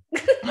right.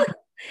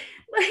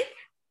 Like,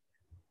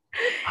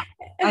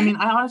 I mean,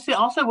 I honestly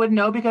also would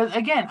know because,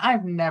 again,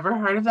 I've never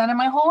heard of that in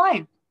my whole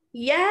life.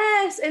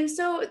 yes. And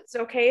so it's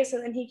okay. So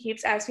then he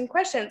keeps asking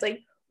questions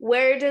like,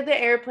 where did the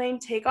airplane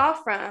take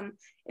off from?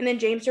 And then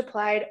James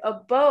replied, a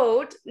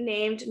boat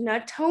named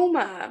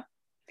Natoma.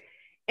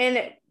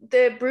 And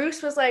the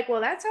Bruce was like,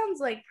 well, that sounds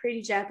like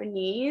pretty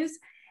Japanese.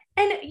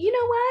 And you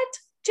know what?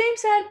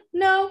 James said,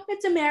 no,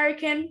 it's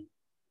American.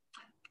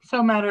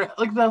 So matter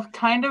like the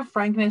kind of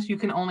frankness you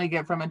can only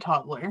get from a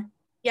toddler.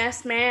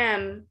 Yes,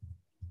 ma'am.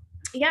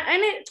 Yeah,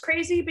 and it's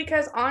crazy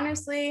because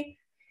honestly,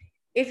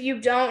 if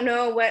you don't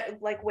know what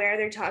like where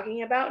they're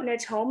talking about,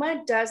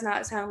 Natoma does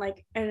not sound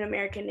like an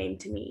American name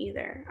to me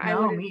either.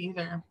 No, me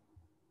either.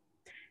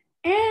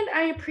 And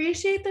I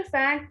appreciate the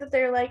fact that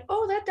they're like,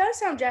 oh, that does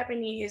sound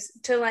Japanese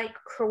to like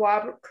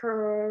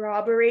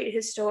corroborate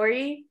his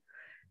story.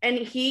 And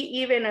he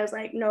even was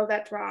like, no,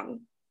 that's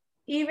wrong.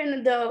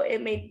 Even though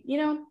it made,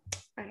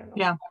 I don't know.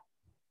 Yeah.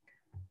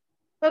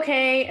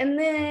 Okay, and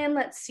then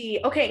let's see.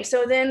 Okay,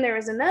 so then there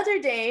was another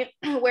day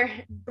where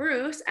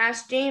Bruce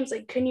asked James,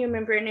 like, can you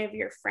remember any of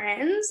your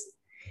friends?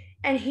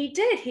 And he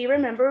did. He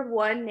remembered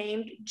one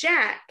named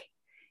Jack.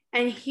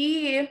 And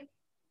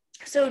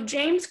so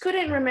James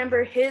couldn't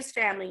remember his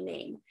family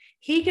name.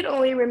 He could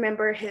only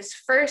remember his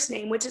first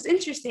name, which is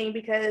interesting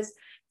because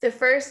the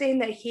first name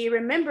that he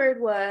remembered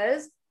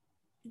was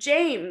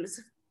James.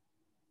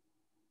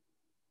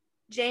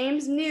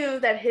 James knew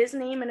that his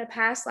name in a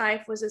past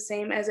life was the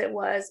same as it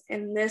was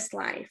in this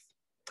life,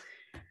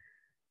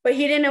 but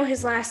he didn't know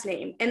his last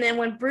name. And then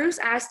when Bruce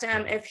asked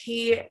him if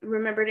he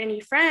remembered any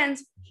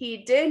friends,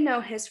 he did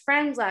know his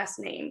friend's last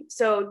name.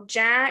 So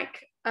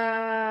Jack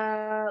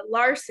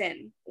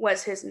Larson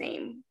was his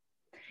name.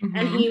 Mm-hmm.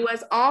 And he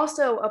was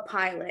also a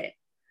pilot,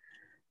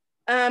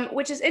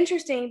 which is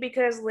interesting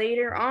because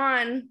later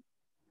on,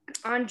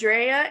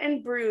 Andrea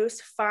and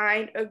Bruce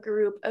find a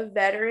group of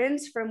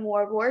veterans from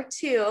World War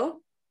II,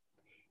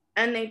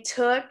 and they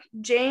took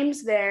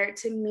James there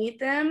to meet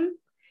them,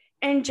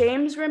 and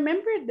James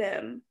remembered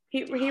them.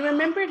 He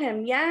remembered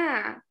him,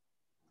 yeah.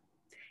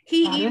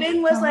 He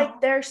even was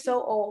like, they're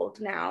so old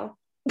now.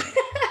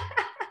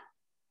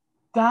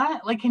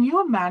 That, like, can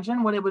you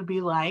imagine what it would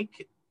be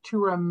like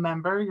to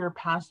remember your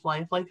past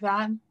life like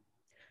that?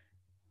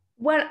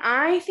 What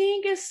I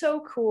think is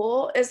so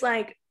cool is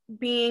like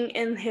being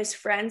in his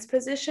friend's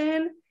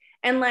position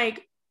and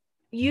like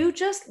you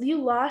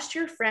lost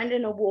your friend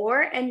in a war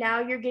and now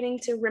you're getting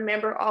to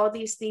remember all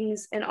these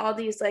things and all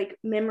these like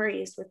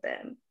memories with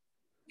them.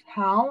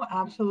 How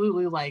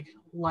absolutely like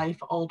life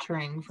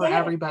altering for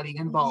everybody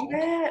involved.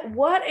 Yeah,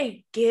 what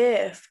a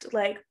gift.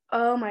 Like,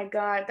 oh my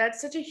God,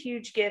 that's such a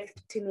huge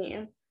gift to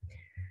me.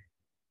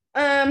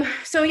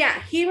 So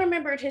yeah, he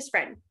remembered his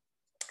friend.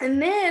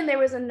 And then there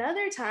was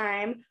another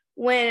time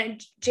when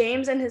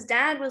James and his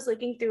dad was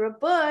looking through a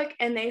book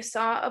and they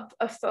saw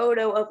a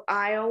photo of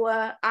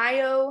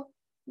Iwo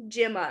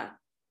Jima.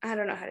 I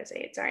don't know how to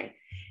say it, sorry.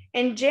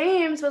 And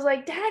James was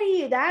like,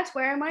 Daddy, that's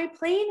where my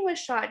plane was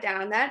shot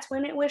down. That's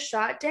when it was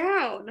shot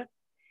down.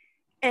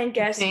 And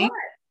guess what?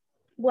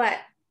 What?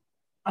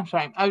 I'm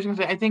sorry. I was going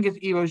to say, I think it's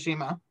Iwo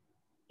Jima.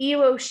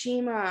 Iwo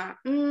Jima.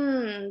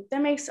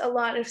 That makes a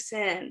lot of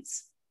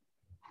sense.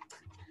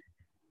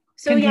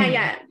 So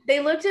yeah, they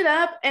looked it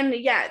up and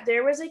yeah,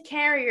 there was a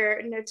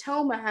carrier,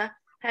 Natoma,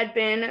 had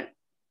been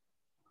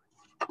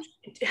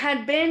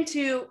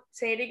to,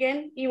 say it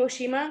again, Iwo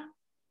Jima?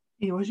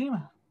 Iwo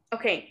Jima.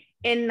 Okay,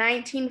 in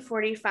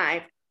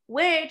 1945,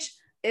 which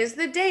is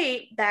the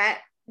date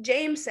that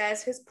James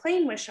says his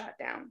plane was shot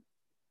down.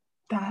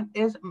 That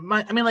is,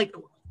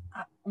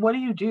 what do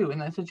you do in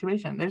that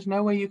situation? There's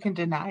no way you can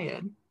deny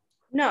it.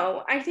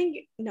 No, I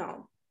think,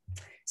 no.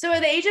 So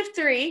at the age of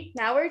 3,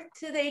 now we're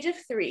to the age of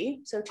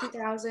 3, so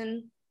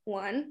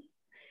 2001,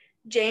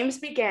 James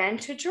began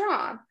to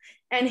draw.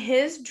 And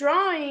his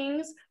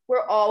drawings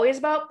were always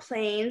about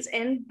planes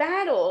and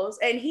battles.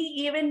 And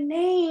he even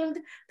named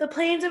the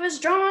planes of his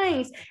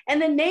drawings.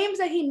 And the names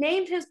that he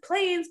named his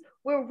planes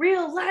were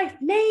real life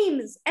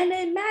names. And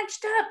they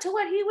matched up to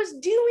what he was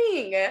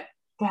doing.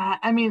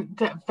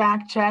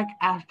 Fact check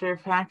after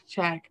fact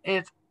check.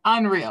 It's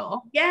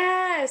Unreal.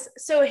 Yes.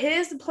 So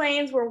his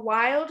planes were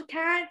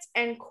Wildcats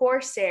and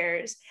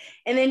Corsairs.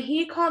 And then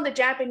he called the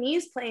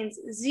Japanese planes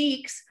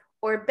Zeeks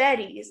or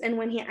Bettys. And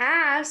when he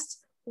asked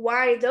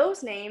why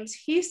those names,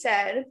 he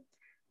said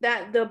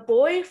that the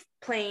boy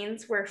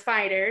planes were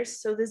fighters,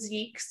 so the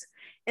Zeeks,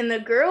 and the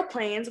girl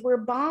planes were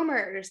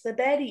bombers, the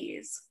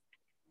Bettys.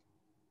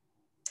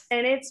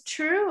 And it's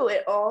true.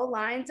 It all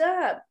lines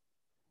up.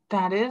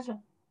 That is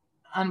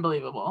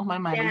unbelievable. My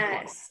mind is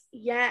blown.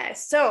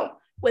 Yes. So,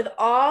 with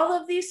all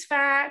of these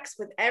facts,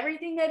 with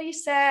everything that he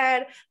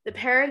said, the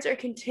parents are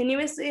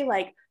continuously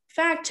like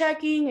fact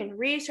checking and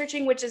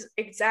researching, which is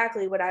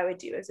exactly what I would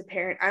do as a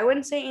parent. I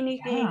wouldn't say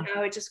anything. Yeah. I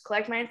would just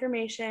collect my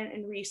information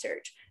and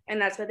research.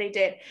 And that's what they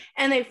did.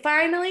 And they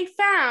finally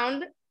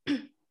found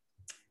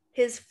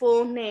his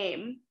full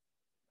name.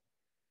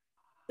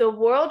 The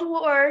World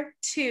War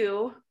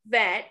II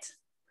vet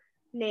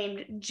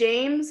named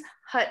James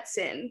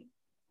Hudson.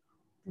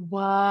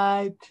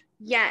 What?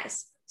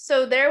 Yes.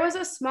 So there was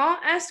a small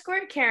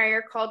escort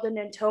carrier called the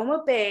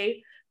Natoma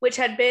Bay, which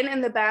had been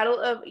in the Battle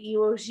of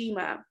Iwo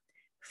Jima.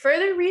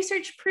 Further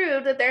research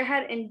proved that there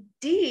had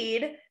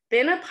indeed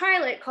been a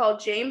pilot called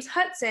James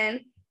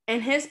Hudson,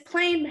 and his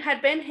plane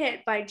had been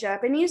hit by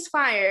Japanese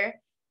fire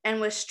and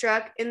was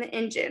struck in the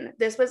engine.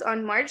 This was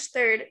on March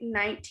 3rd,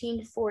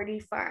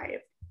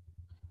 1945.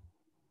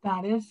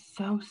 That is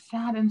so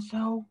sad and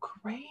so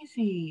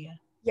crazy.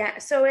 Yeah,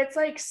 so it's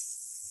like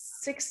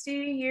 60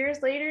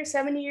 years later,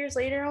 70 years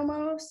later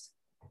almost.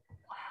 Wow.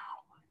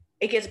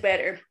 It gets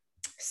better.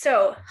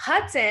 So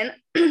Hudson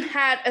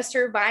had a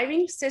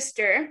surviving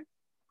sister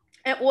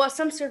and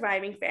some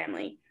surviving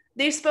family.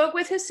 They spoke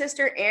with his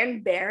sister,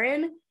 Anne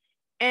Barron,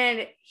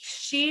 and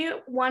she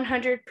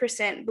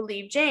 100%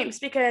 believed James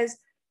because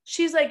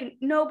she's like,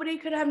 nobody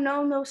could have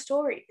known those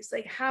stories.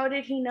 Like, how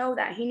did he know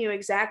that? He knew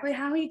exactly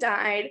how he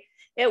died.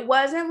 It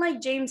wasn't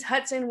like James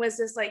Hudson was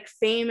this like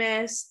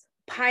famous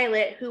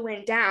pilot who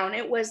went down.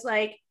 It wasn't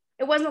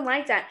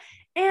like that.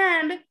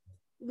 And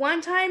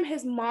one time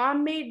his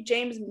mom made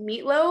James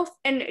meatloaf,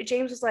 and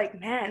James was like,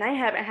 man, I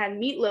haven't had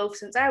meatloaf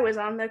since I was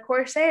on the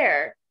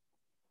Corsair.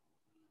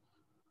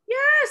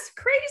 Yes,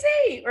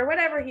 crazy, or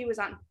whatever he was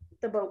on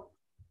the boat.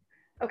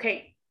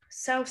 Okay,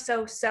 so.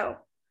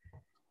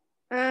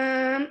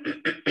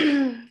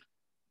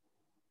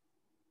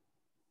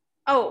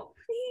 Oh,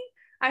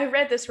 I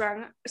read this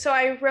wrong. So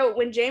I wrote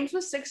when James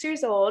was 6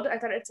 years old. I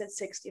thought it said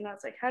 60. And I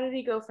was like, how did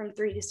he go from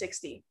 3 to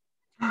 60?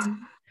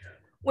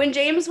 When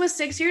James was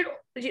 6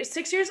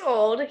 years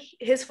old,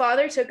 his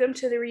father took him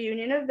to the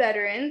reunion of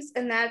veterans,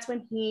 and that's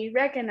when he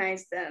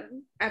recognized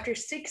them after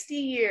 60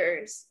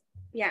 years.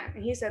 Yeah,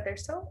 and he said they're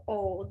so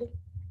old.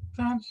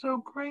 That's so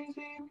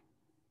crazy.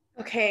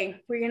 Okay,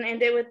 we're going to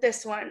end it with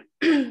this one.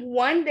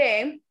 One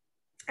day,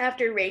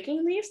 after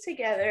raking leaves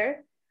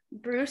together,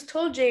 Bruce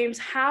told James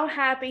how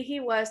happy he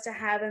was to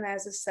have him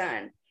as a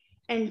son.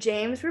 And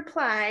James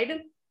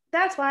replied,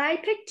 that's why I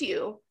picked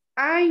you.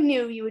 I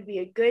knew you would be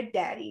a good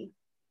daddy.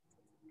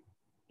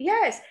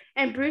 Yes.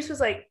 And Bruce was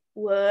like,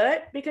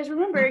 what? Because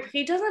remember,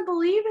 he doesn't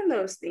believe in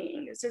those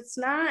things.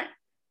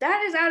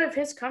 That is out of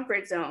his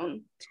comfort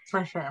zone.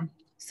 For sure.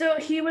 So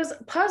he was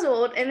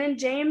puzzled. And then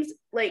James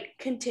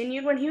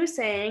continued what he was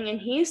saying. And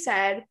he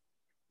said,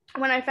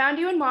 when I found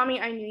you and mommy,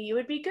 I knew you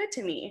would be good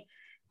to me.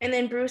 And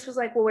then Bruce was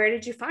like, well, where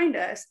did you find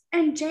us?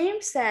 And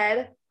James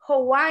said,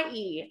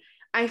 Hawaii.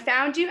 I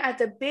found you at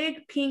the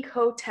Big Pink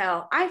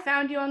Hotel. I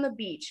found you on the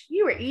beach.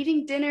 You were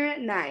eating dinner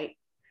at night.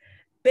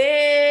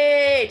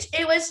 Bitch,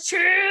 it was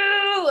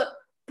true.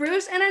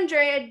 Bruce and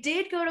Andrea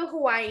did go to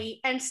Hawaii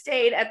and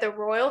stayed at the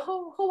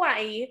Royal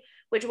Hawaii,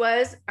 which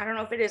was, I don't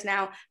know if it is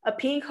now, a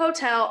pink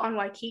hotel on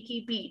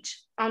Waikiki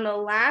Beach. On the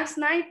last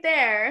night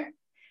there,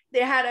 they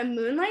had a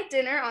moonlight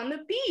dinner on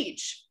the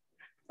beach.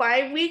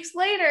 5 weeks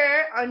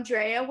later,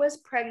 Andrea was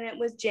pregnant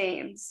with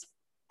James.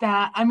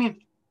 I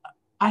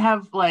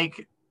have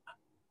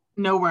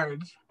no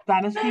words.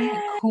 That is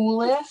the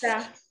coolest.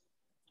 Yeah.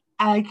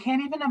 I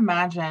can't even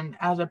imagine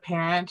as a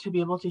parent to be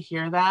able to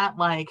hear that.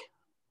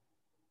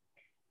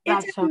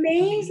 It's so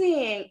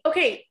amazing.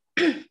 Okay.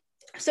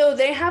 So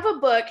they have a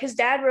book. His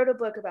dad wrote a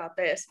book about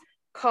this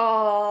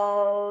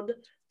called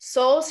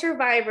Soul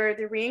Survivor,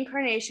 the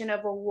Reincarnation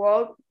of a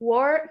World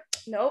War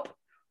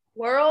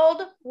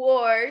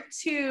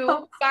II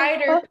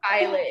fighter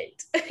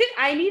pilot.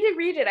 I need to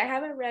read it. I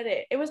haven't read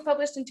it. It was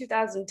published in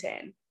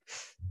 2010.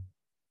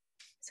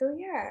 So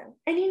yeah.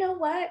 And you know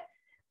what?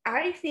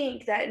 I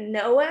think that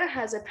Noah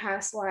has a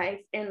past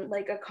life in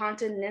a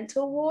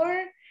continental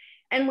war.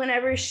 And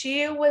whenever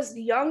she was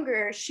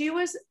younger, she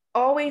was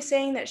always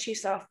saying that she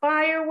saw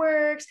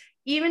fireworks,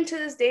 even to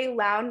this day,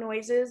 loud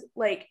noises,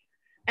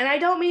 and I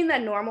don't mean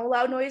that normal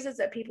loud noises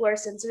that people are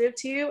sensitive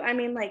to. I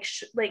mean,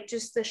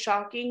 just the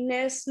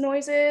shockingness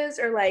noises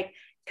or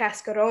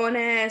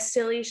cascarones,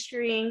 silly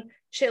string,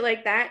 shit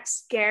like that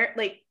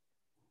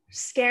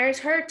scares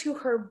her to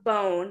her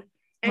bone.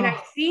 And I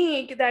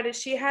think that if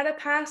she had a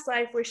past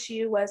life where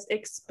she was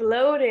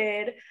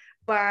exploded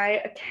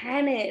by a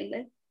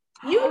cannon.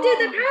 You did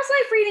the past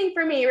life reading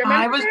for me, remember?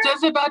 I was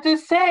just about to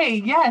say,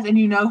 yes. And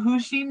you know who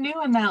she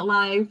knew in that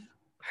life?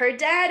 Her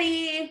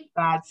daddy.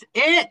 That's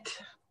it.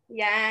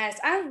 Yes,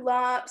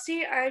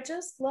 I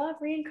just love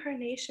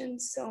reincarnation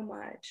so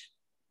much.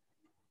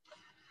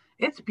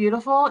 It's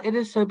beautiful. It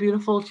is so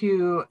beautiful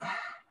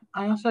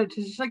I also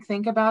to just like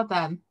think about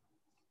that.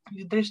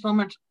 There's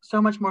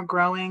so much more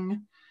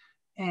growing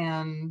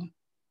and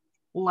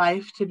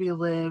life to be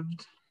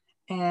lived.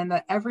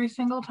 And every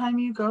single time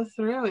you go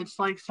through, it's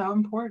like so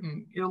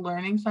important. You're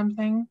learning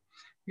something,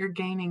 you're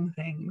gaining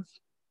things.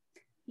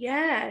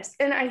 Yes,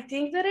 and I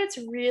think that it's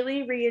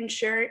really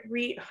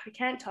I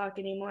can't talk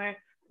anymore.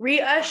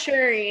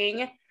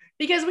 Reassuring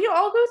because we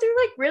all go through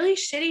like really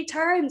shitty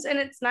times and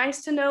it's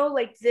nice to know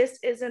like this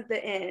isn't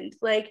the end.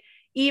 Like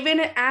even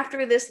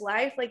after this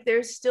life, like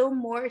there's still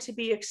more to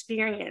be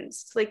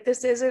experienced. Like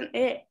this isn't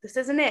it. This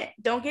isn't it.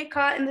 Don't get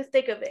caught in the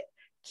thick of it.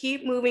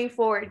 Keep moving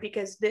forward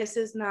because this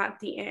is not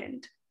the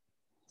end.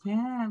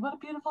 Yeah, what a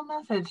beautiful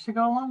message to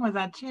go along with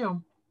that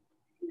too.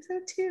 I think so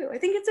too. I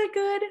think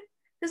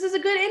this is a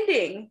good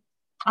ending.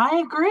 I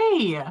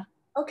agree.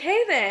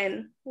 Okay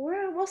then.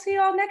 We'll see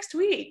y'all next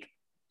week.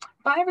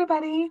 Bye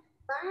everybody.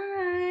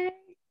 Bye.